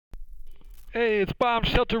Hey, it's Bomb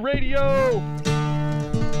Shelter Radio!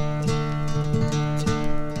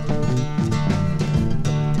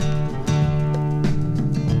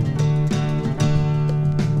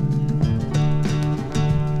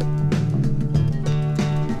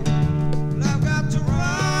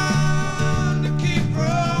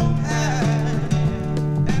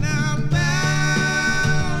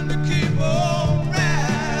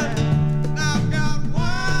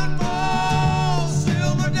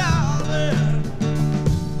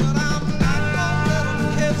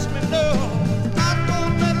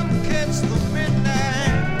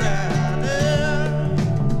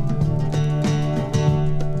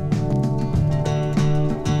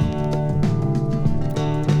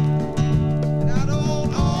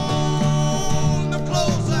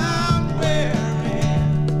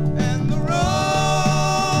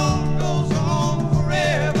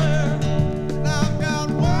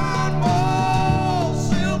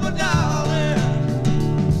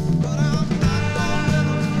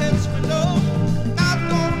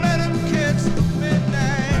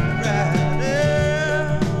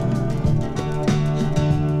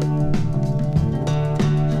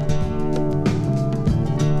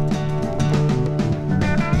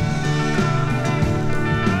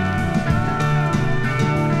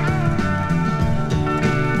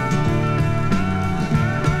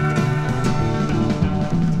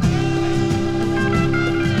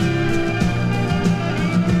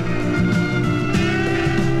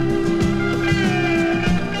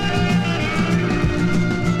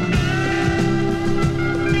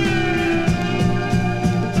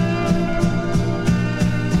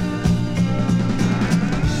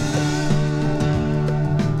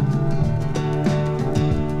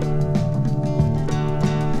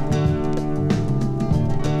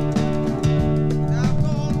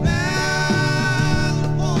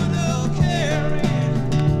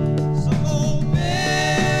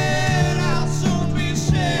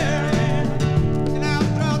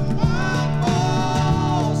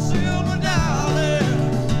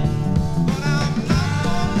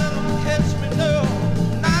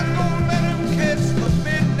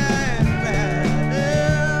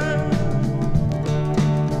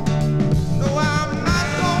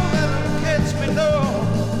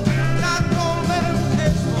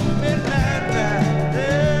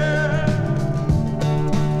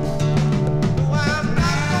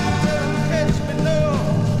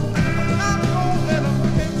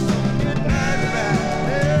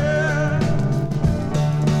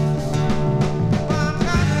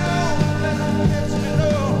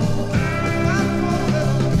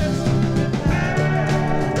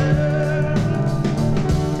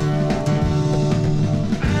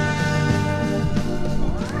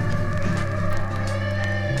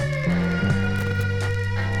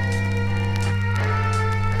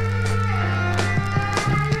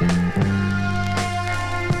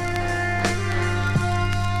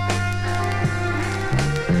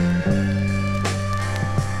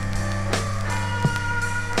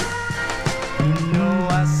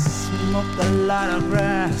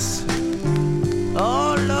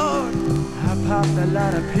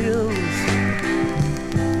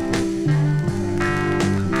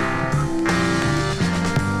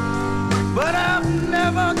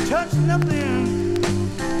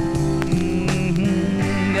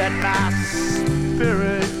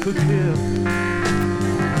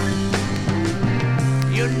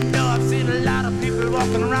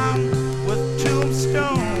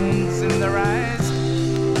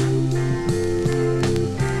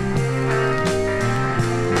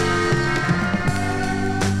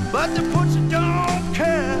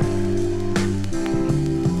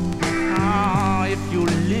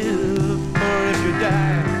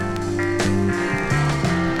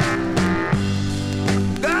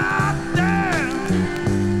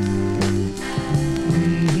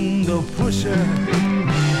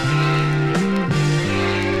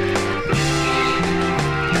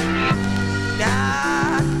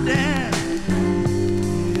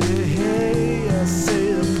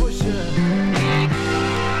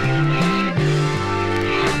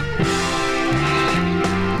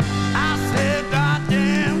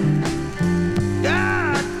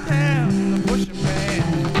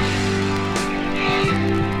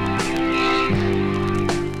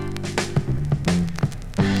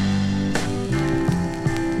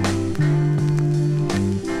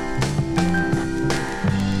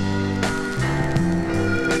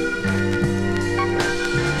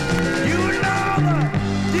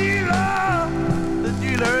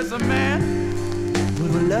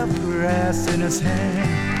 in his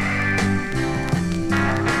hand.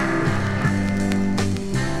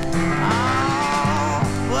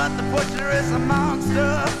 but the pusher is a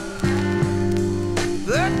monster.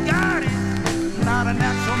 The God is not a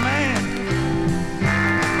natural man.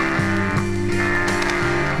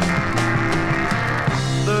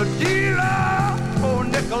 The dealer, oh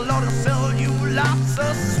nickel, ought to sell you lots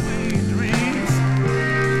of sweet dreams.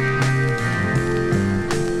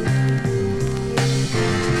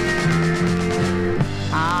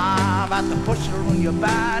 About the pusher on your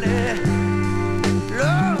body,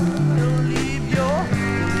 love will leave your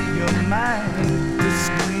mind to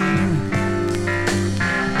scream.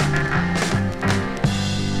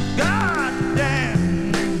 God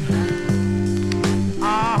damn, the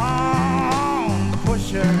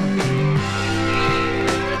pusher.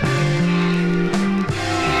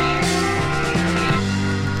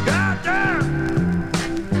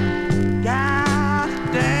 God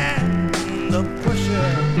damn, the pusher.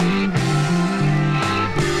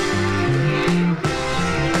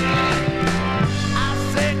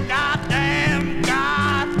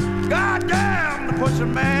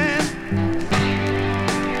 Man,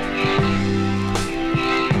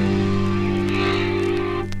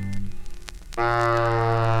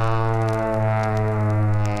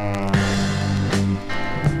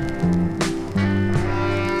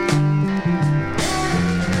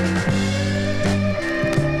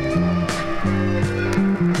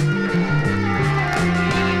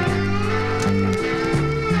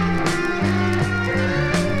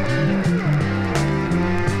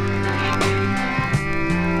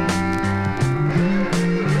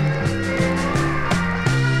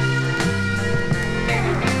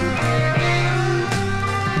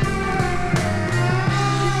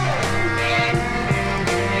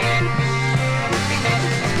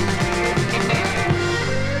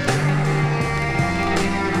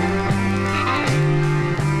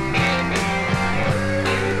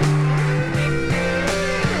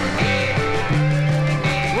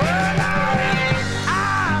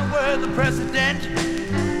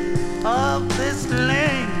 of this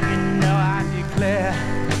land, you know I declare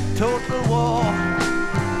total war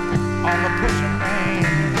on the pusher man.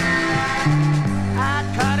 I'd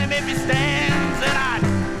cut him if he stands, and I'd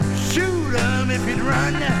shoot him if he'd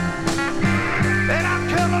run. Then I'd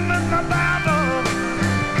kill him with my Bible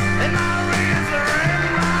and my razor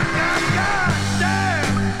and my gun. God damn.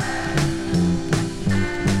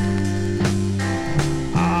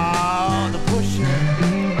 Oh, the pusher.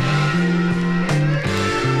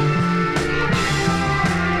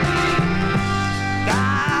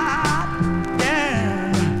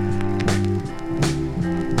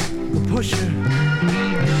 Pusher.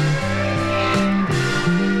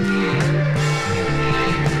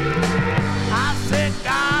 I said,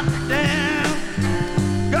 God damn,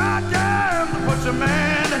 the pusher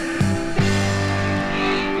man.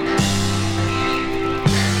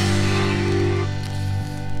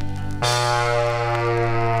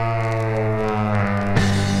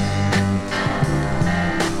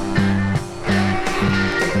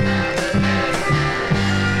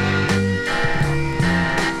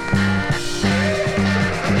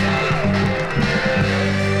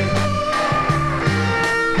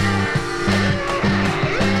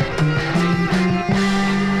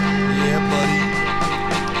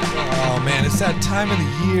 That time of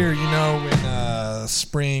the year, you know, when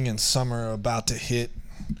spring and summer are about to hit.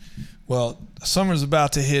 Well, summer's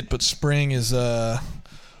about to hit, but spring is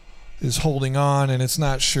holding on, and it's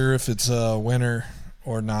not sure if it's winter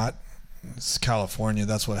or not. It's California.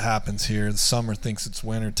 That's what happens here. The summer thinks it's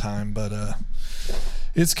winter time, but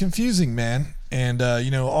it's confusing, man. And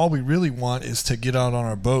you know, all we really want is to get out on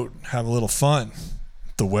our boat, have a little fun.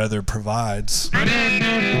 The weather provides.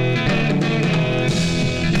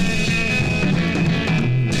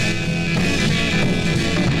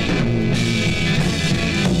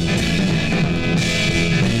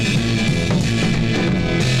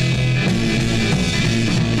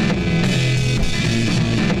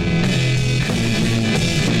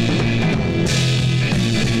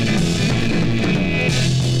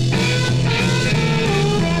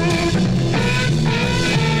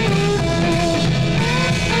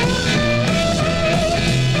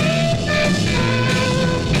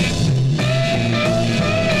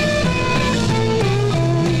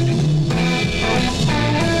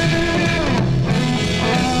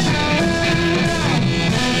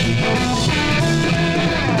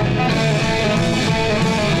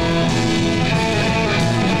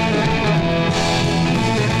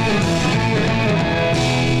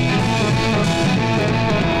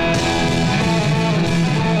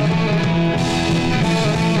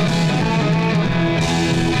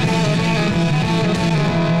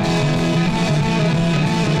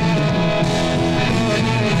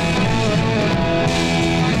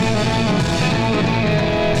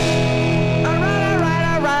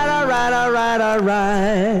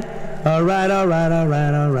 Alright, alright,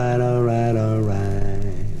 alright, alright, alright, alright.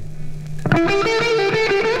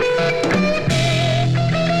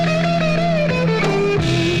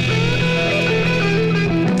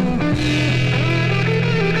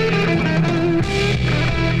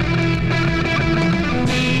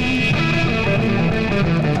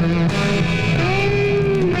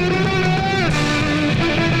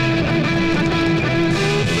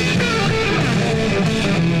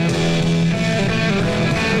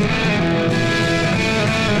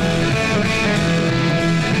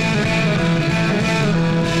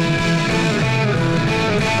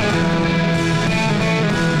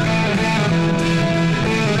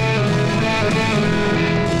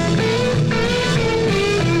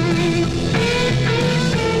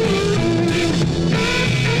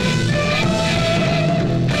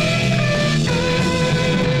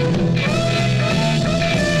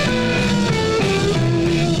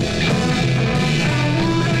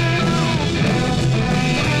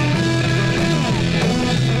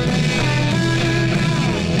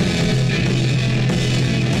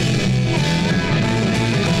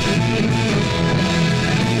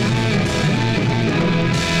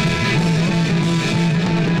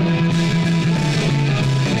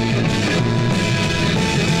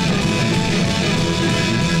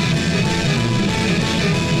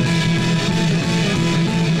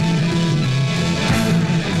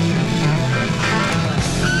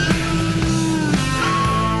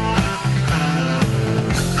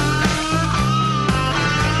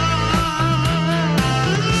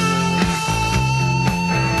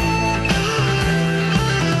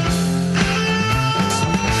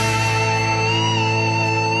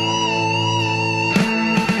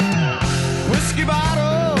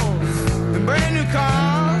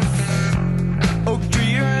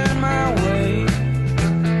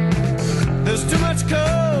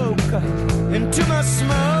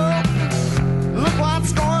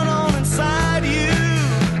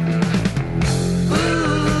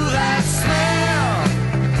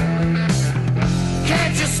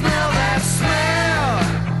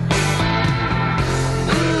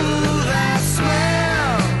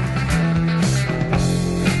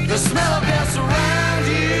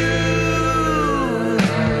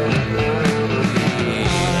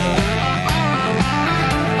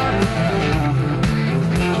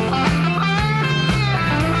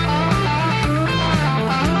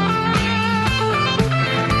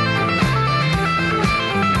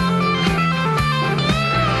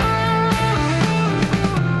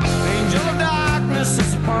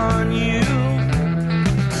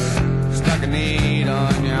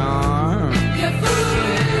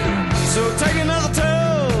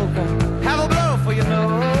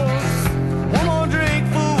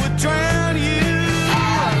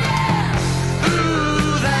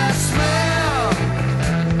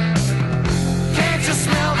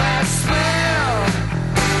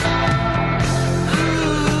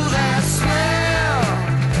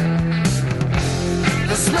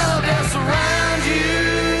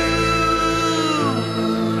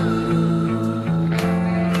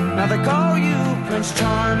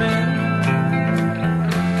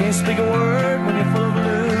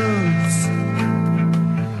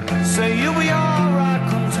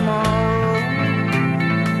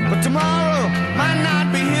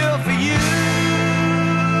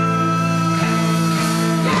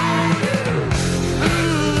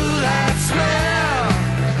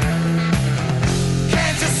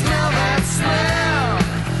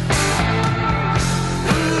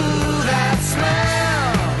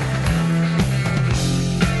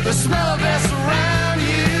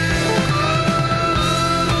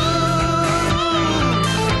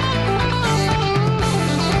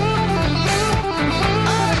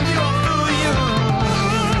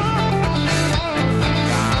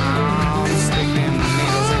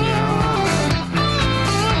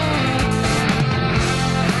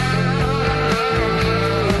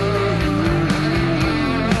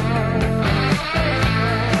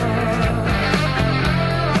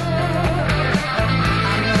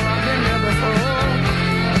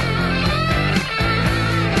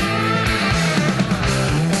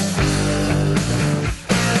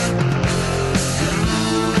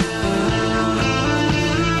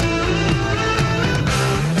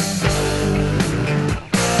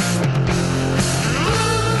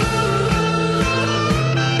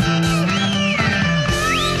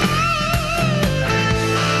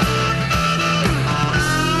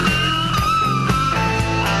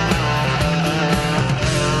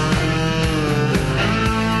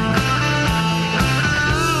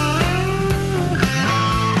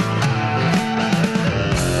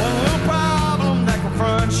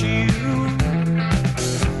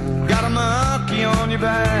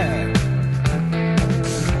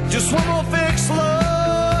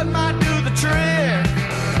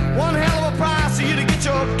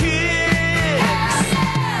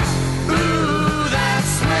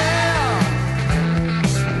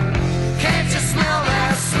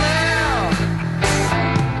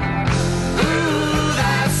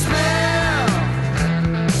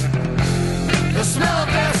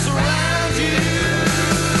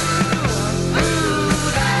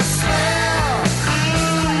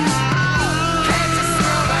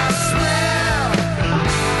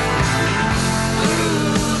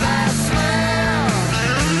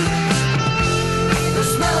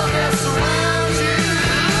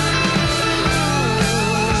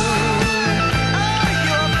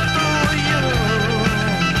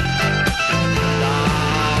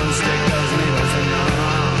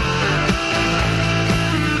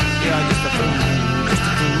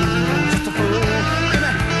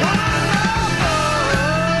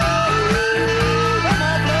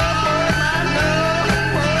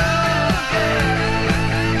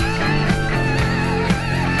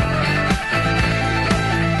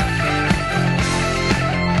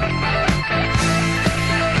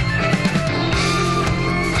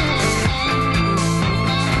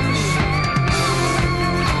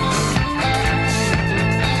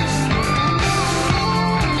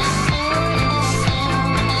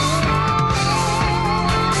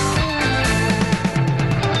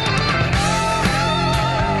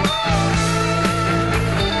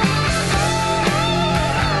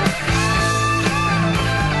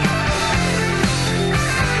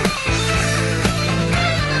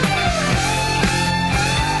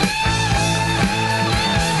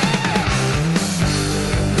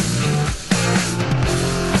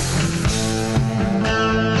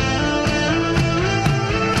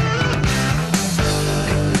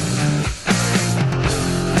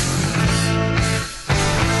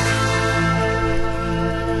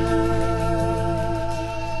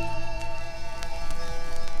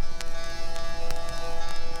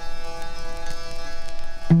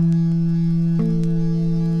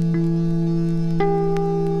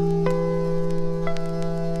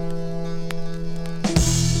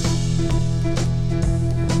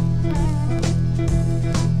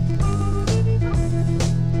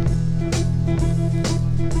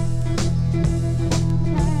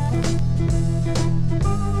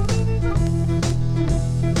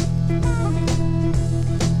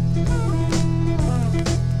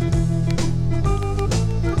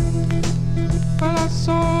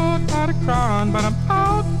 crying, but I'm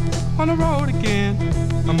out on the road again.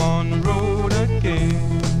 I'm on the road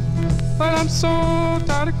again. Well, I'm so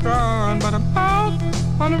tired of crying, but I'm out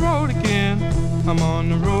on the road again. I'm on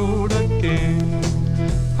the road again.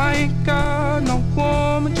 I ain't got no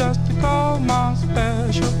woman just to call my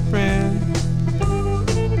special friend.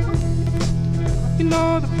 You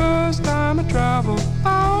know, the first time I traveled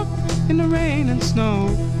out in the rain and snow,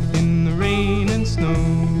 in the rain and snow.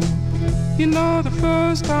 You know, the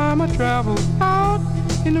first time I traveled out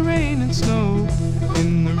in the rain and snow,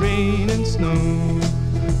 in the rain and snow.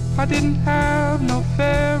 I didn't have no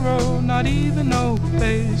pharaoh, not even no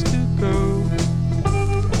place to go.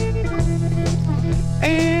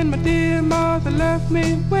 And my dear mother left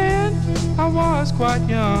me when I was quite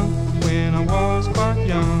young, when I was quite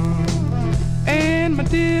young. And my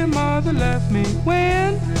dear mother left me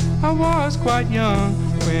when I was quite young,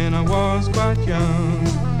 when I was quite young.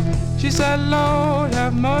 She said, Lord,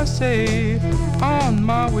 have mercy on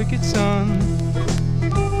my wicked son.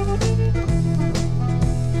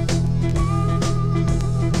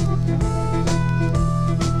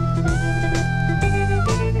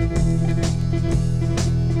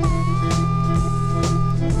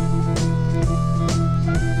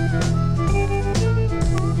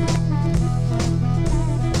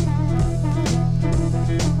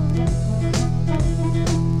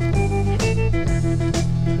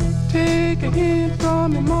 Take a hint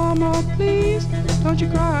from me, mama, please. Don't you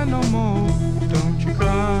cry no more. Don't you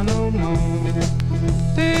cry no more.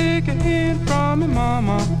 Take a hint from me,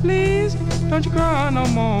 mama, please. Don't you cry no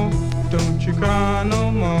more. Don't you cry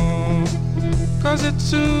no more. 'Cause it's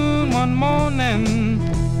soon one morning.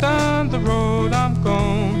 Down the road I'm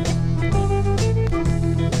gone.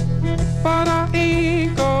 But I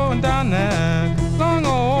ain't going down that long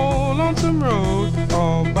old lonesome road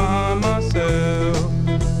all by myself.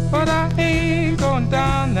 But I ain't going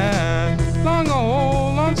down that long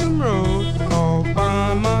old lonesome road all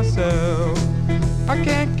by myself. I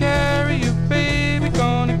can't carry you, baby,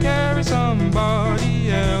 gonna carry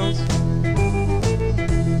somebody else.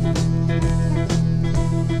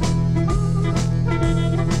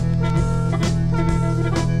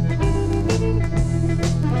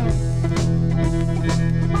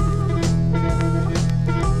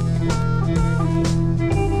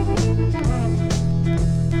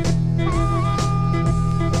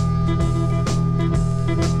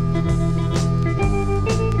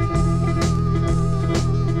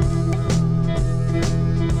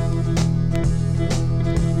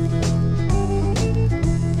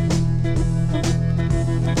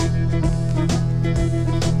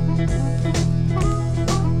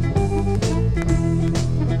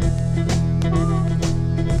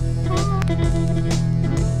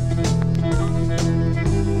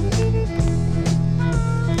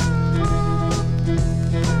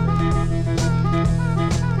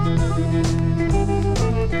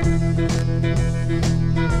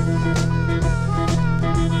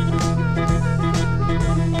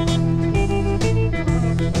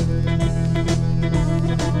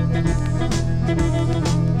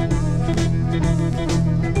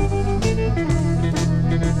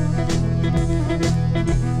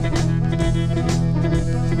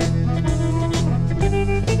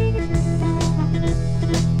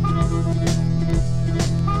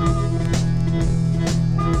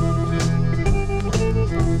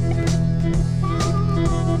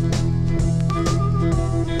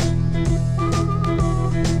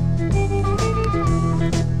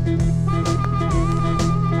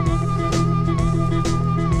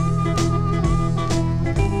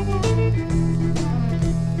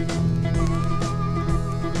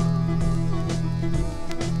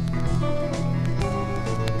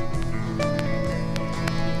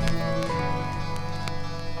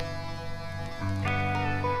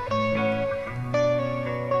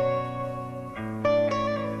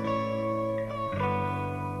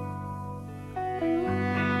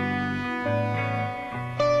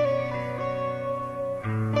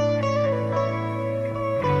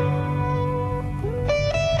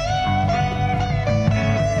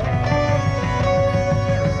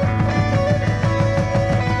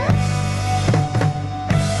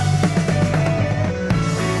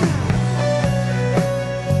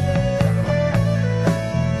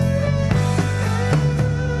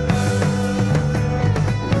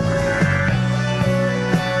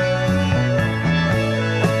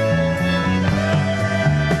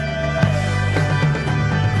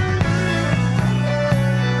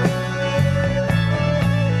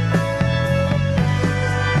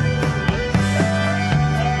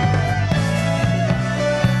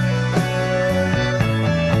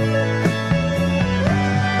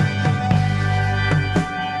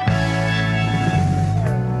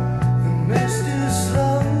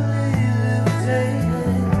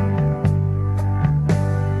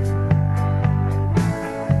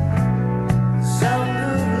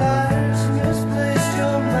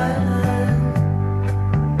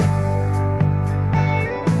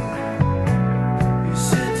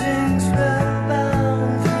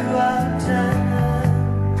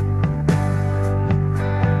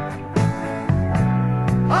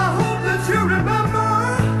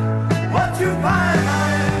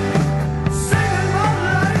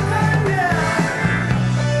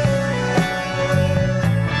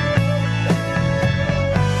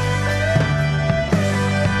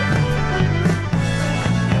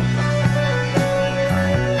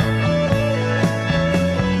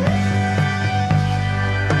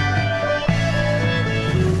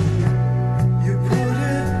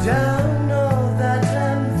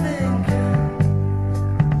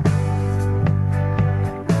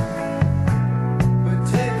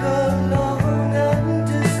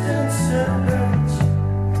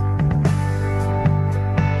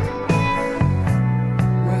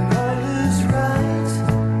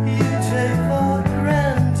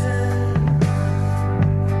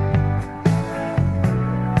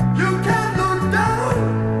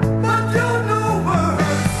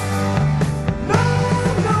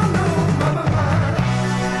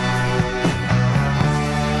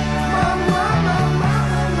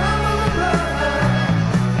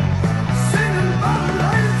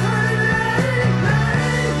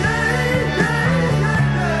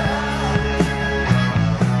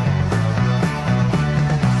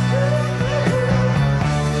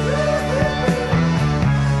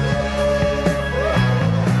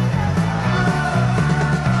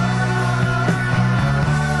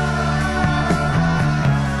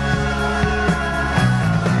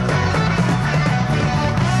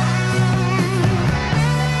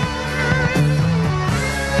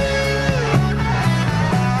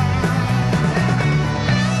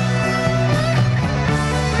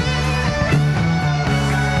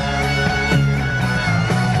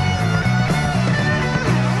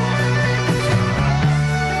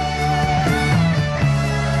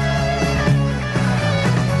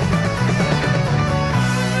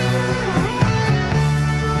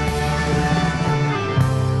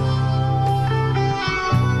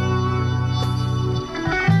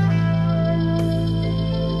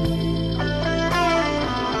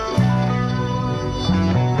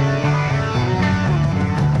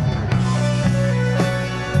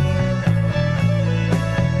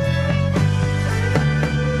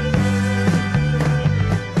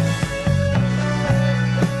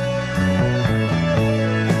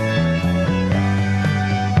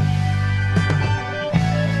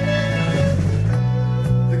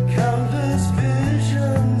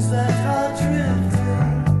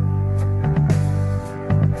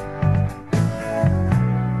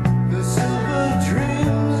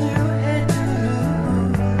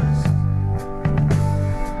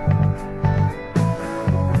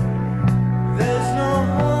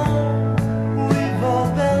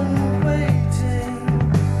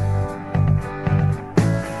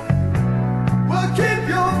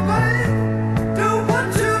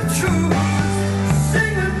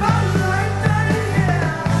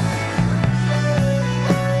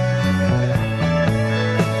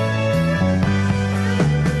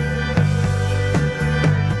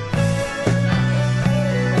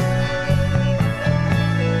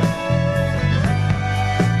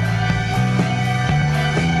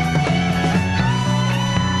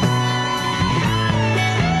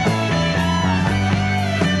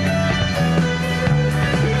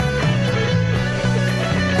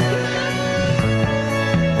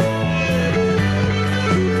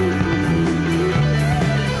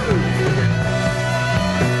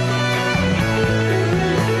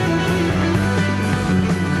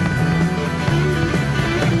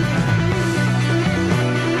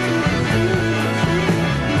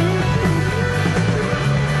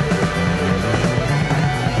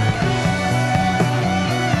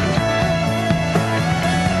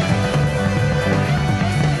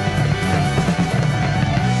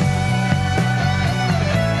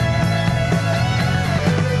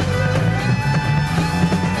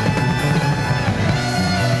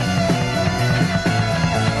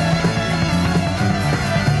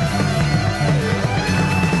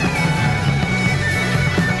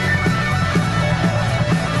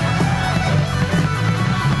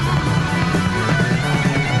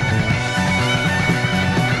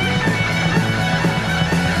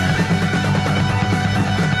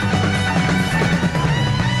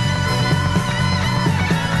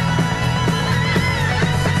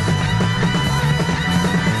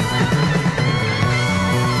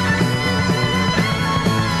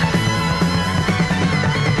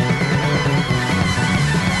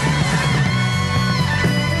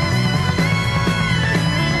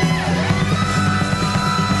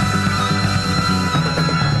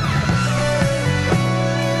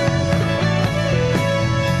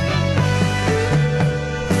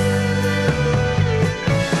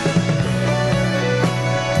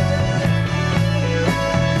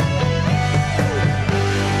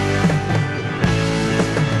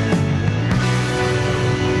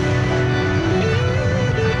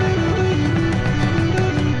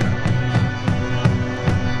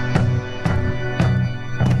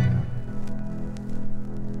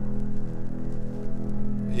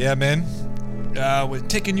 Yeah, man. We're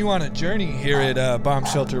taking you on a journey here at Bomb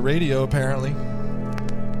Shelter Radio, apparently.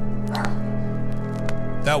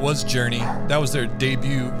 That was Journey. That was their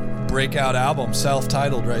debut breakout album,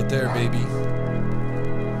 self-titled right there, baby.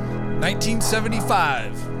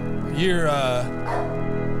 1975. Year,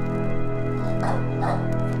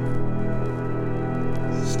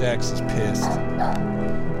 Stax is pissed.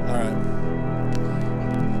 Alright.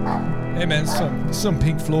 Hey, man, some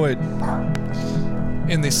Pink Floyd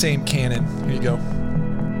in the same canon. Here you go.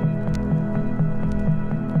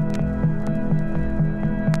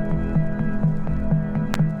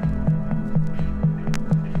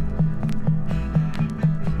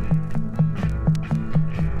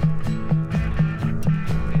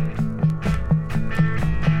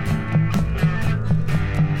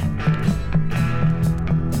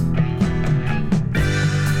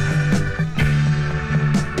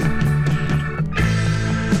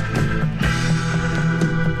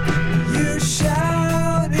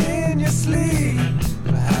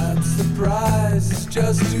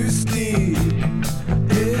 Just too steep.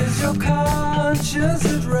 Is your conscience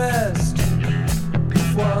at rest?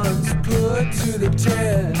 If once put to the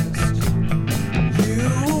test, you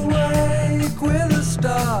awake with a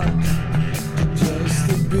start. Just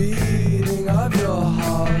the beating of your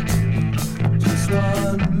heart. Just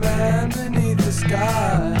one man beneath the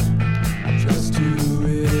sky. Just 2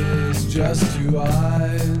 ears, just 2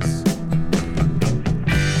 eyes.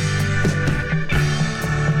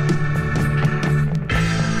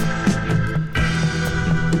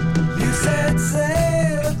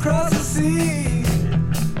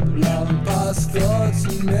 Thoughts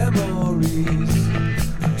and memories,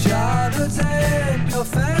 childhoods and your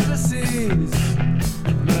fantasies,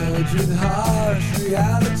 merge with harsh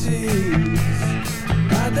realities.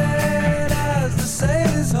 And then as the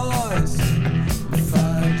sailor's hoist, you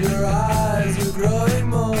find your eyes are growing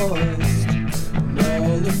moist, and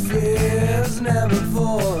all the fears never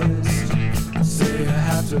voiced, so you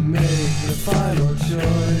have to make the final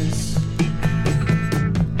choice.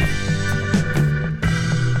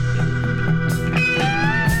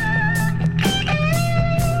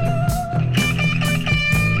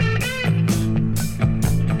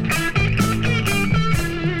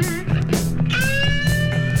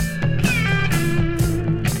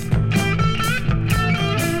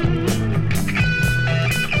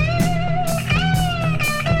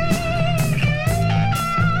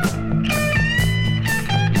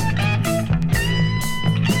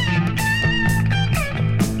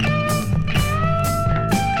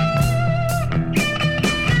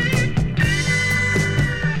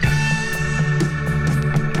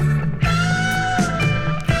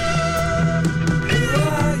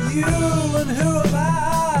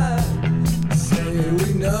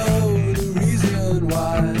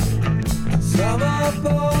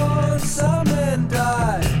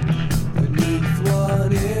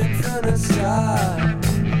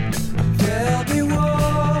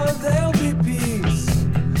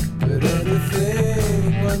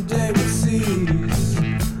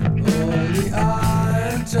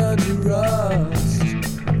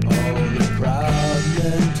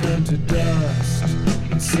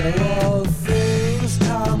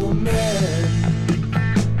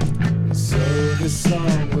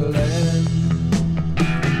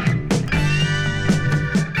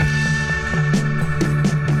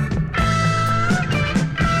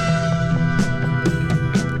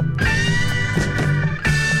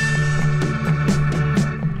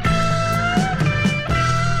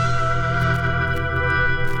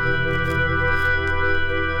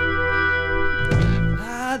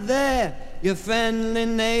 Your friendly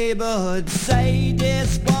neighborhood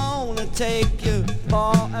sadists wanna take you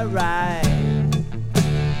for a ride.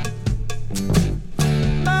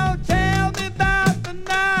 Oh, tell me about the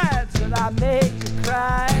nights that I make you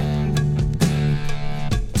cry.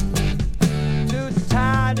 2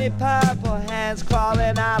 tiny purple hands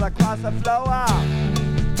crawling out across the floor.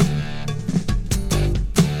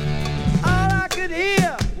 All I could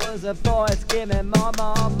hear was a voice screaming more,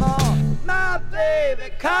 more, more. My baby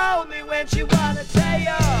called me when she wanna tell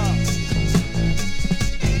you.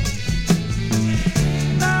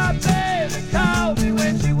 My baby called me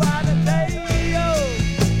when she wanna tell you.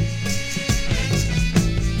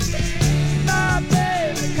 My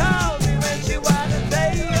baby called me when she wanna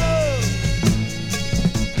tell you.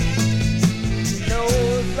 She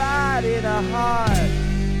knows right in her heart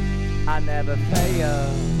I never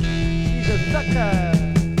fail. She's a sucker.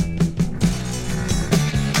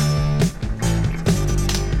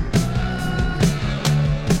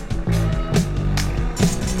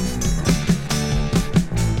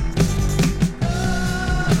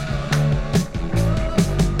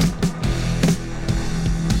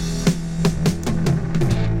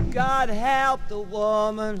 help the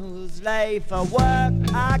woman who's late for work.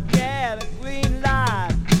 I get a green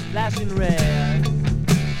light flashing red.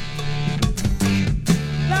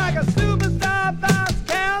 Like a superstar boss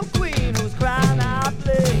count queen who's crying out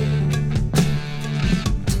bleed.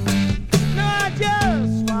 No, I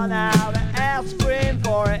just run out of aspirin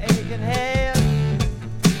for an aching head.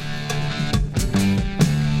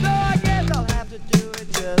 So I guess I'll have to do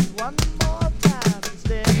it just one more time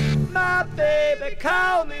instead. My baby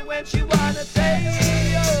called me when she wanna take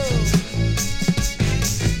you.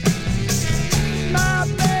 My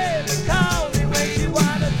baby called me when she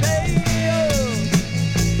wanna take you.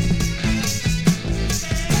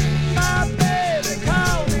 My baby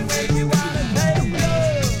called me when she wanna take you.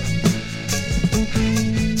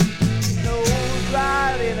 No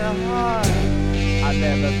right in her heart, I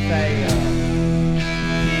never fail.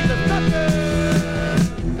 She's a sucker.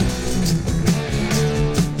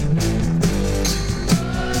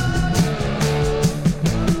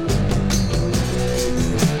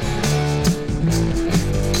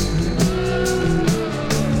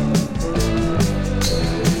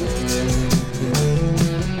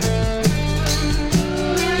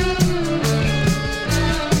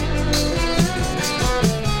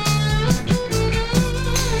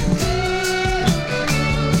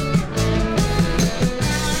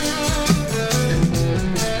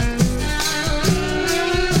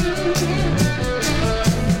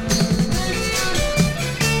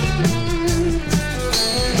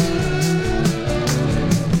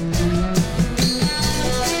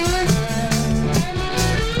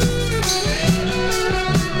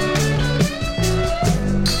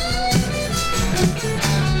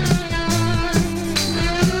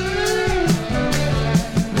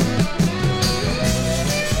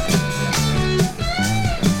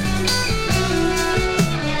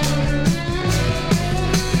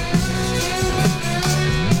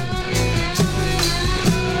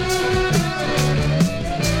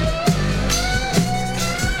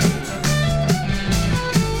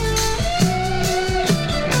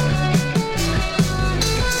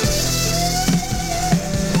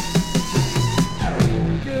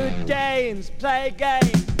 Play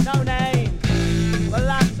games, no names. Well,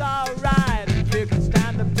 that's alright if you can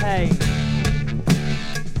stand the pain.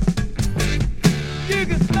 You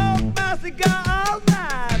can smoke my cigar all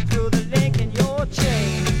night through the link in your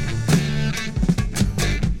chain.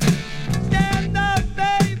 Stand up,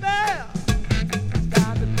 baby, it's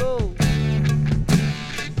time to go.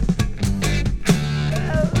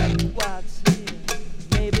 Well, look what's here,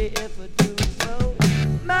 maybe if I do so.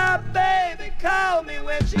 My baby called me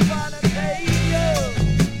when she wanna take you.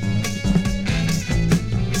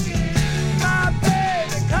 My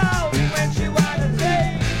baby called me when she wanna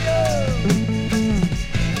take you.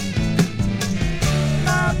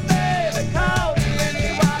 My baby called me when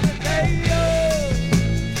she wanna take you.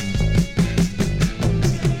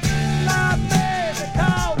 My baby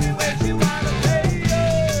called me when she wanna take you.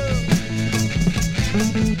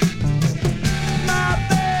 My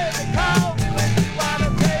baby called me when she wanna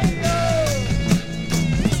take you.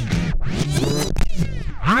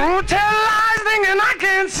 Don't tell lies thinking I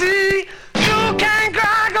can't see. You can't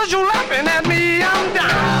cry cause you're laughing at me. I'm down,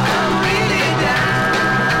 I'm really down.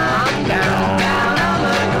 I'm down, down on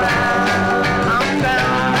the ground. I'm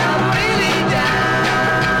down, I'm really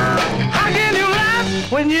down. How can you laugh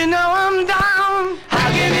when you know I'm down? How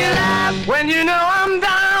can you laugh when you know I'm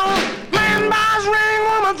down? Man buys ring,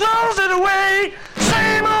 woman throws it away.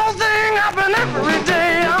 Same old thing happen every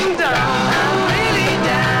day. I'm down, I'm really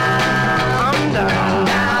down. I'm down.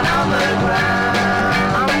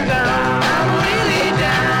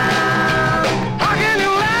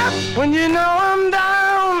 When you know I'm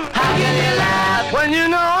down, how can you laugh when you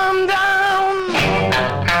know I'm down?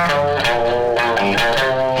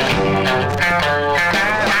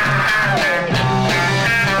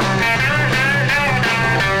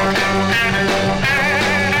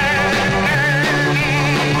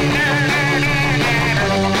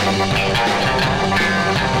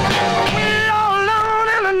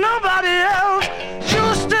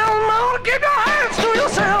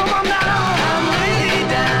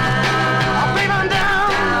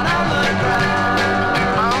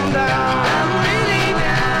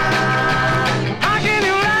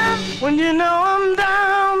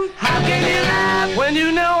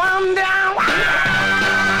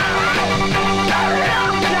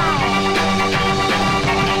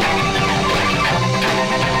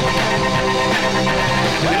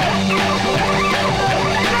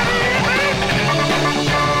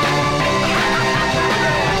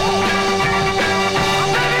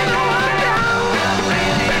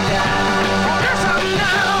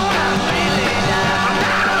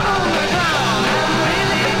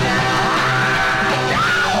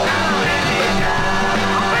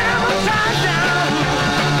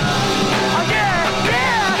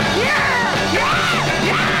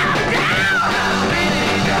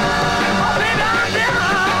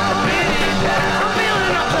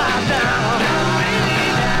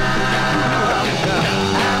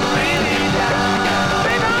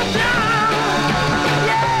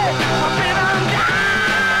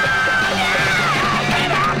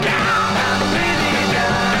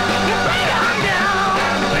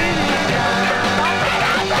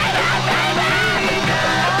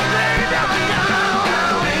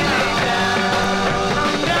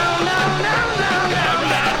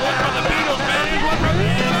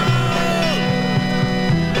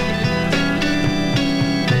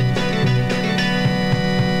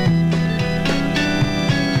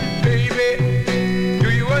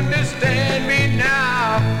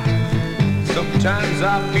 sometimes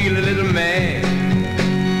I feel a little mad.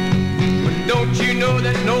 But don't you know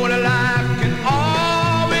that no one alive can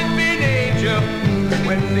always be an angel?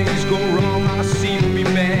 When things go wrong, I seem to be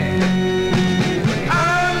bad.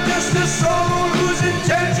 I'm just a soul whose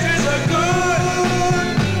intentions are good.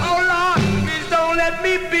 Oh Lord, please don't let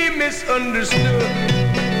me be misunderstood.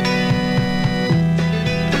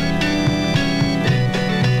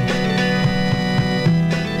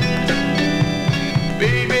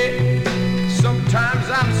 Sometimes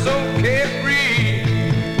I'm so carefree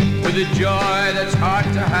with a joy that's hard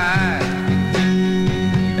to hide.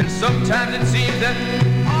 And sometimes it seems that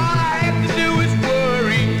all I have to do is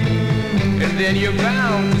worry, and then you're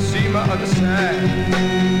bound to see my other side.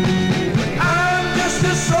 I'm just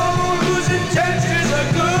a soul whose intentions are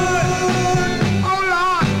good. Oh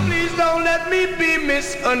Lord, please don't let me be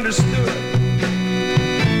misunderstood.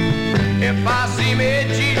 If I seem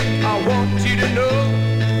edgy, I want you to know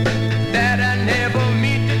that I never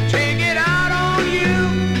mean to take it out on you.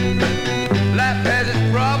 Life has its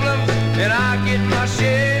problems and I get my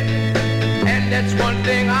share, and that's one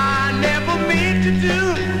thing I never mean to do,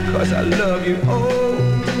 'cause I love you. Oh,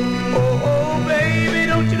 oh, oh, baby,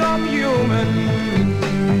 don't you know I'm human?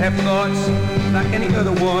 I have thoughts like any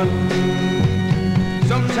other one.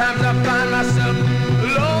 Sometimes I find myself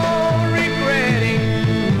alone regretting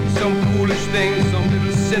some foolish thing, some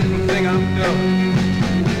little sinful thing I've done.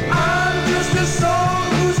 I'm just a soul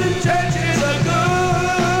whose intentions are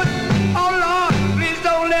good. Oh Lord, please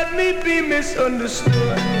don't let me be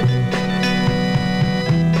misunderstood.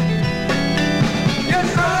 Yes,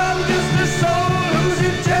 I'm just a soul whose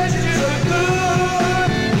intentions are good.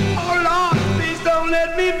 Oh Lord, please don't let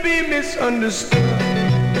me be misunderstood.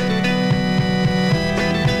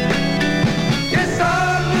 Yes,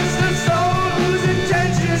 I'm just a soul whose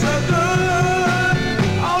intentions are good.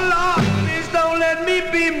 Oh Lord, please don't let me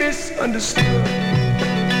be misunderstood.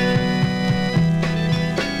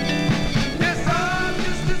 Yes, I'm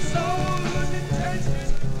just a soul whose intentions.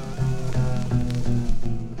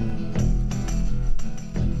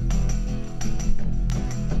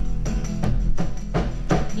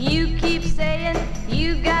 You keep saying you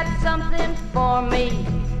got something for me,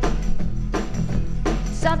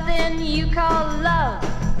 something you call love,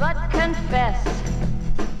 but confess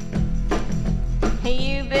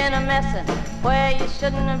you've been a messin' where you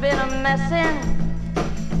shouldn't have been a messin',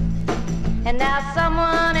 and now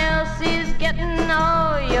someone else is getting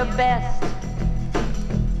all your best.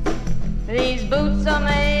 These boots are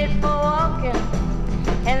made for walking,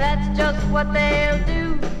 and that's just what they'll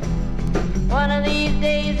do. One of these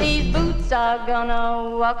days these boots are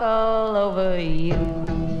gonna walk all over you.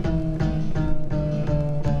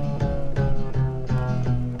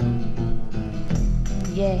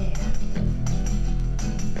 Yeah.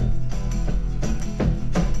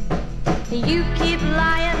 You keep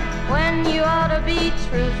lying when you ought to be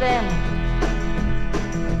truthin',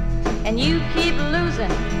 and you keep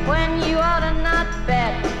losing when you ought to not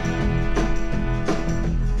bet.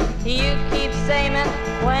 You keep saying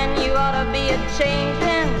when you ought to be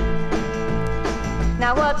a-changin'.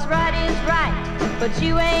 Now what's right is right, but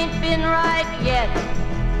you ain't been right yet.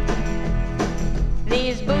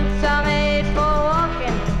 These boots are made for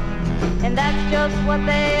walking, and that's just what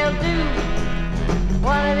they'll do.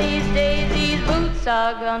 One of these days these boots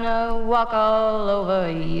are gonna walk all over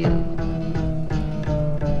you.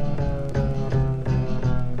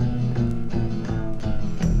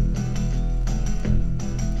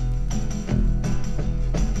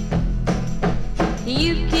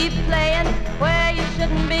 You keep playing where you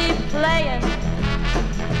shouldn't be playing,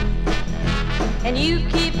 and you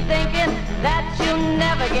keep thinking that you'll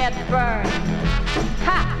never get burned.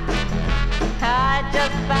 Ha! I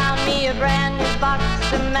just found me a brand new box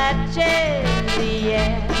of matches,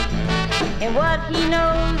 yeah. And what he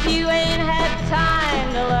knows you ain't had time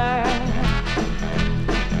to learn.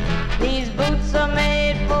 These boots are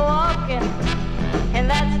made for walking, and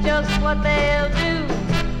that's just what they'll do.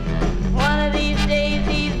 One of these days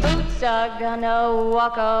these boots are gonna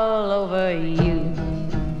walk all over you.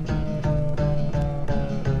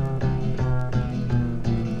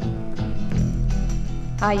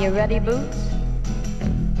 Are you ready, Boots?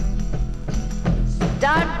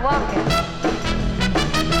 Start walking.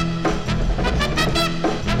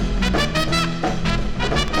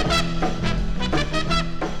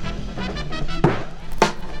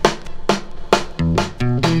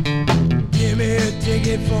 Give me a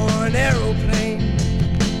ticket for an aeroplane.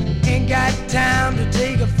 Ain't got time to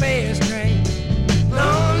take a fast train.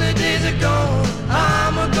 Lonely days are gone,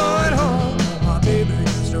 I'm a-going home. My baby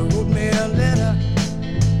just wrote me a letter.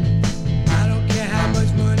 I don't care how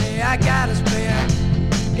much money I gotta spare.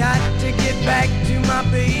 Got to get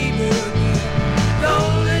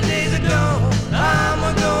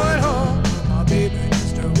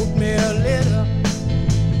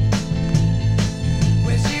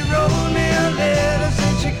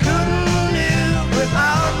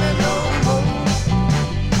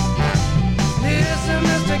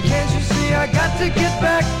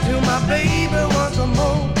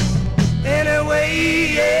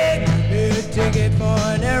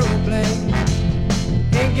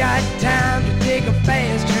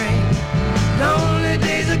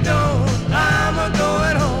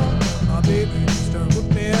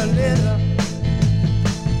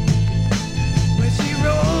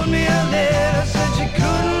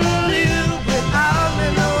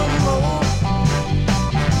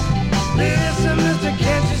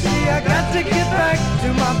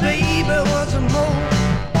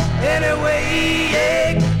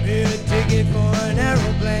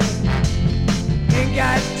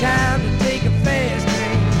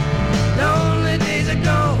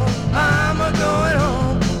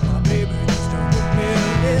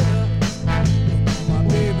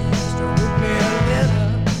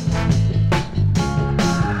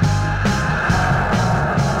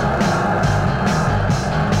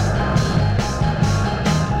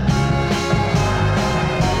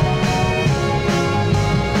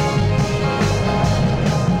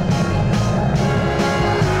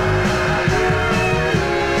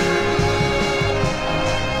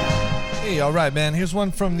All right, man. Here's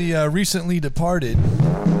one from the recently departed.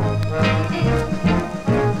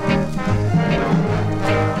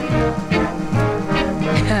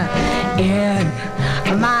 In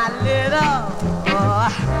my little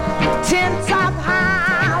tin-top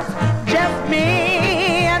house, just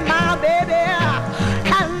me and my baby,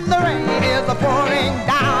 and the rain is pouring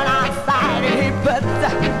down outside, and he puts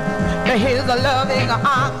his loving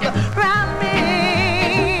arms around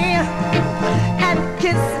me and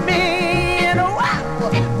kiss me, and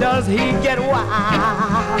wow, does he get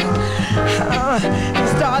wild. He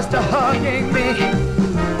starts to hugging me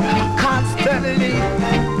constantly,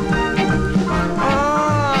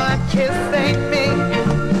 kissing me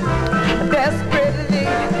desperately,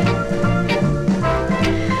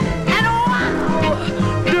 and wow,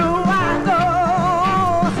 do I go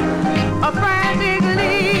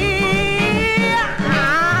frantically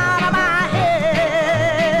out of my head.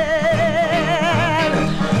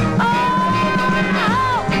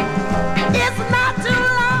 Oh, it's not too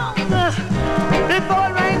long before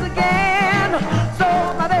it rains again, so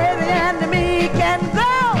my baby and me can go.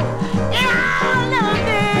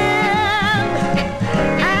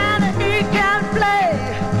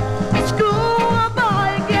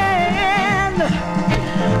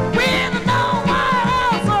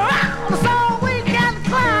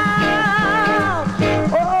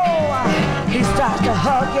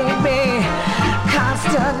 Hugging me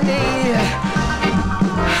constantly,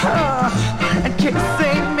 and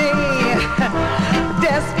kissing me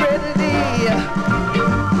desperately.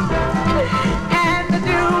 And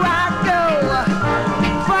do I go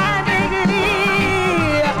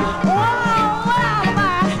frantically out of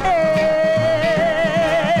my head?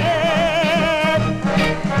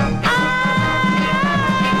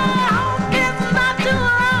 It's not too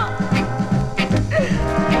long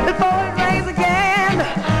before it rains again,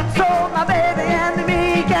 so my baby and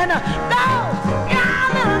me can go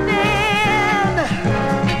yonder in,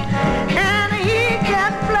 and he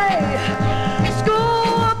can play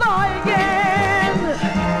schoolboy again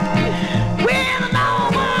with no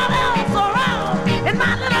one else around in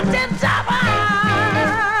my little tin-top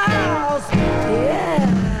house.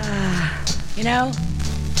 Yeah, you know,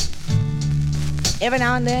 every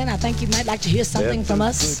now and then I think you might like to hear something from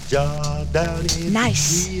us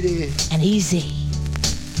nice and easy.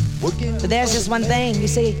 But there's just one thing, you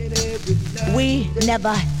see, we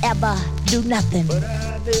never ever do nothing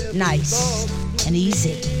nice and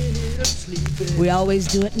easy. We always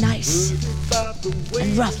do it nice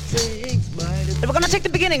and rough. But we're gonna take the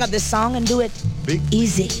beginning of this song and do it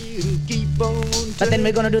easy. But then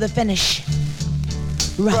we're gonna do the finish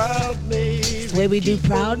rough. It's the way we do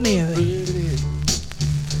Proud Mary.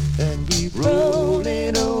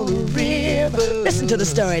 Rolling on the river. Listen to the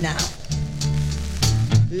story now.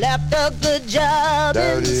 Left a good job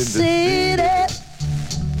in the city,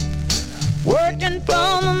 working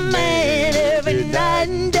for the man every night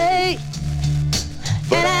and day,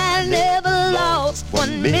 and I never lost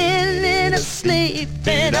 1 minute of sleep,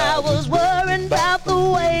 and I was worried about the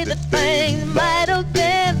way that things might have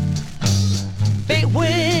been. Big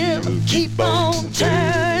wheel keep on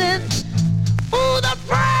turning, ooh, the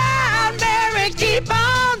Proud Mary keep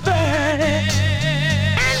on burning,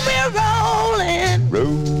 and we're rolling,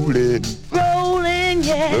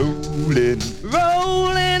 yeah,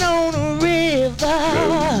 rolling on the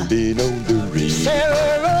river, say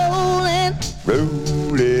we're rolling,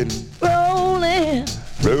 rolling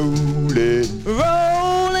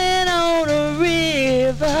on the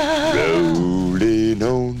river, rolling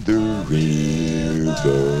on the river.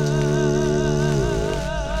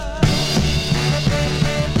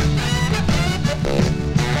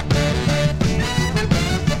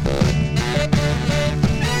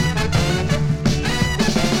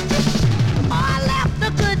 I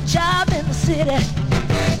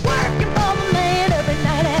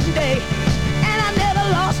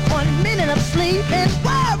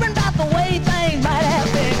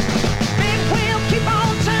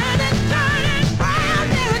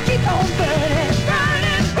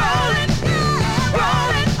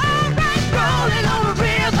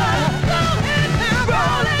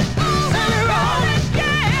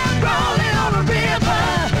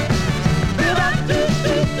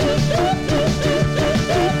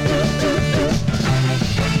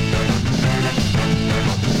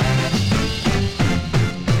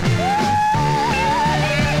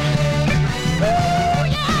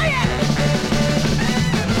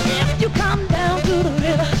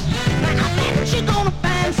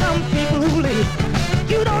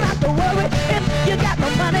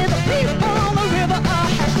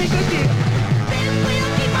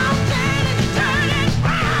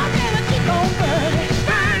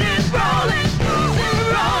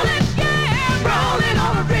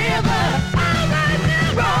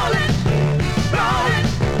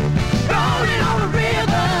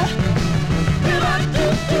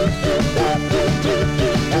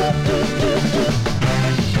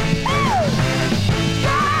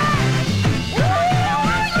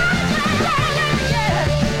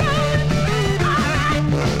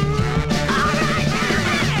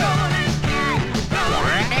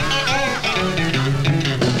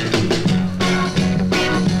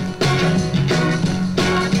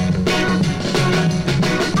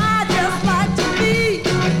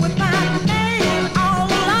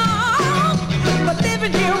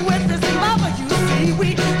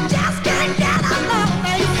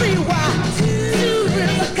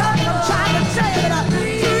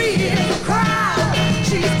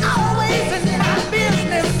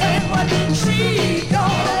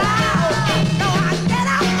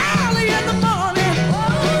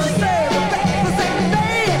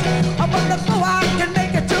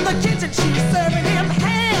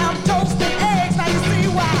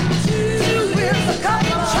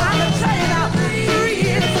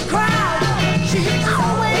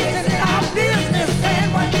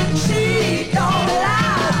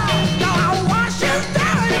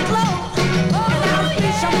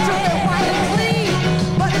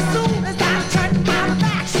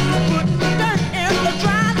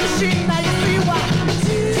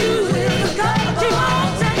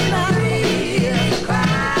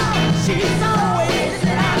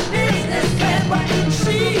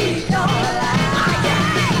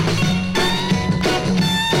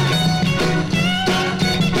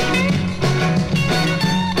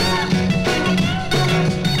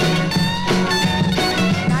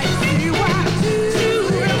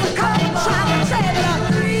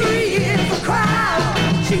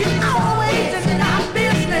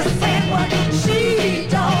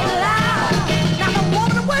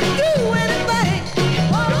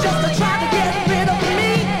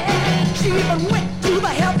even went to the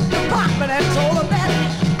health department and told them that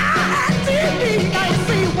I had TB. Now you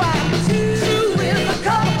see why. Sue is a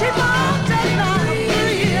couple, keep on telling her.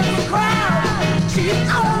 Three is a crowd. She's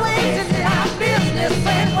always in our business,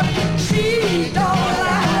 saying what she don't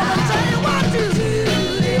like. I'll tell you what, Sue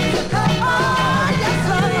is a couple. Oh, yes,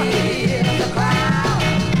 sir. Three is a crowd.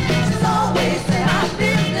 She's always in our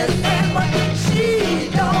business, saying what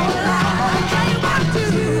she don't like. I'll tell you what,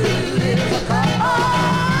 Sue is a couple. Oh,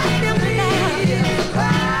 hear me now. She's a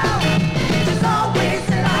crowd. She's always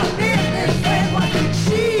in our business, saying what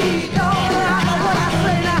she don't like. What I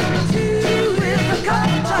say now, Sue is a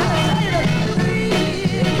couple. Trying to say that three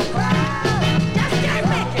is a crowd. Just can't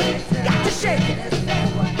make it. Got to shake it.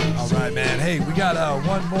 All right, man. Hey, we got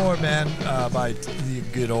one more, man, by the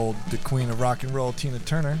good old the queen of rock and roll, Tina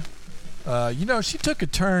Turner. You know, she took a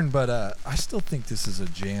turn, but I still think this is a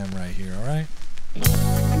jam right here, all right?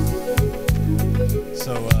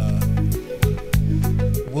 So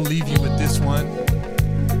we'll leave you with this one.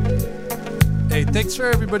 Hey, thanks for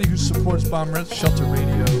everybody who supports Bomb Shelter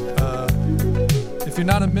Radio. If you're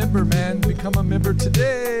not a member, man, become a member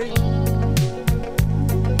today.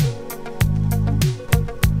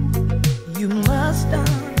 You must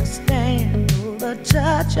understand, the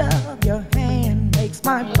touch of your hand makes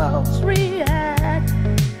my pulse react.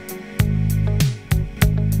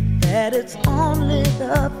 That it's only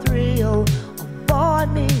the thrill of boy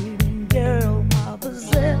meeting girl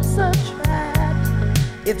opposites attract.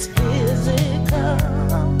 It's physical,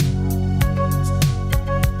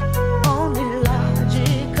 only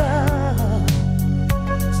logical.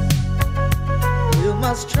 You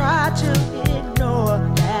must try to ignore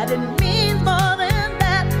that it means more than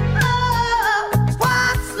that. Oh,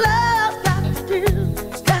 what's love got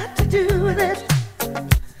to do with it?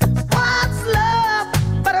 What's love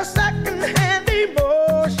but a second-hand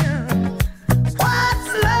emotion?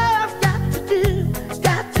 What's love got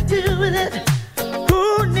to do with it?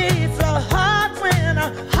 Who needs a heart when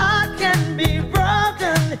a heart can be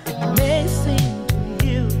broken? It may seem to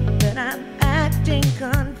you that I'm acting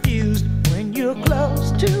confused when you're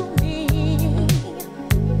close to me.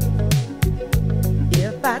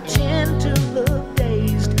 If I tend to look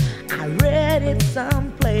dazed, I read it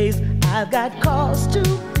someplace. I've got cause to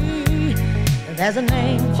be. There's a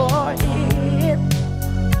name for it.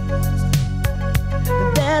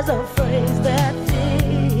 There's a phrase that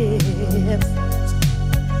fits.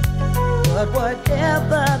 But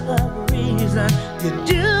whatever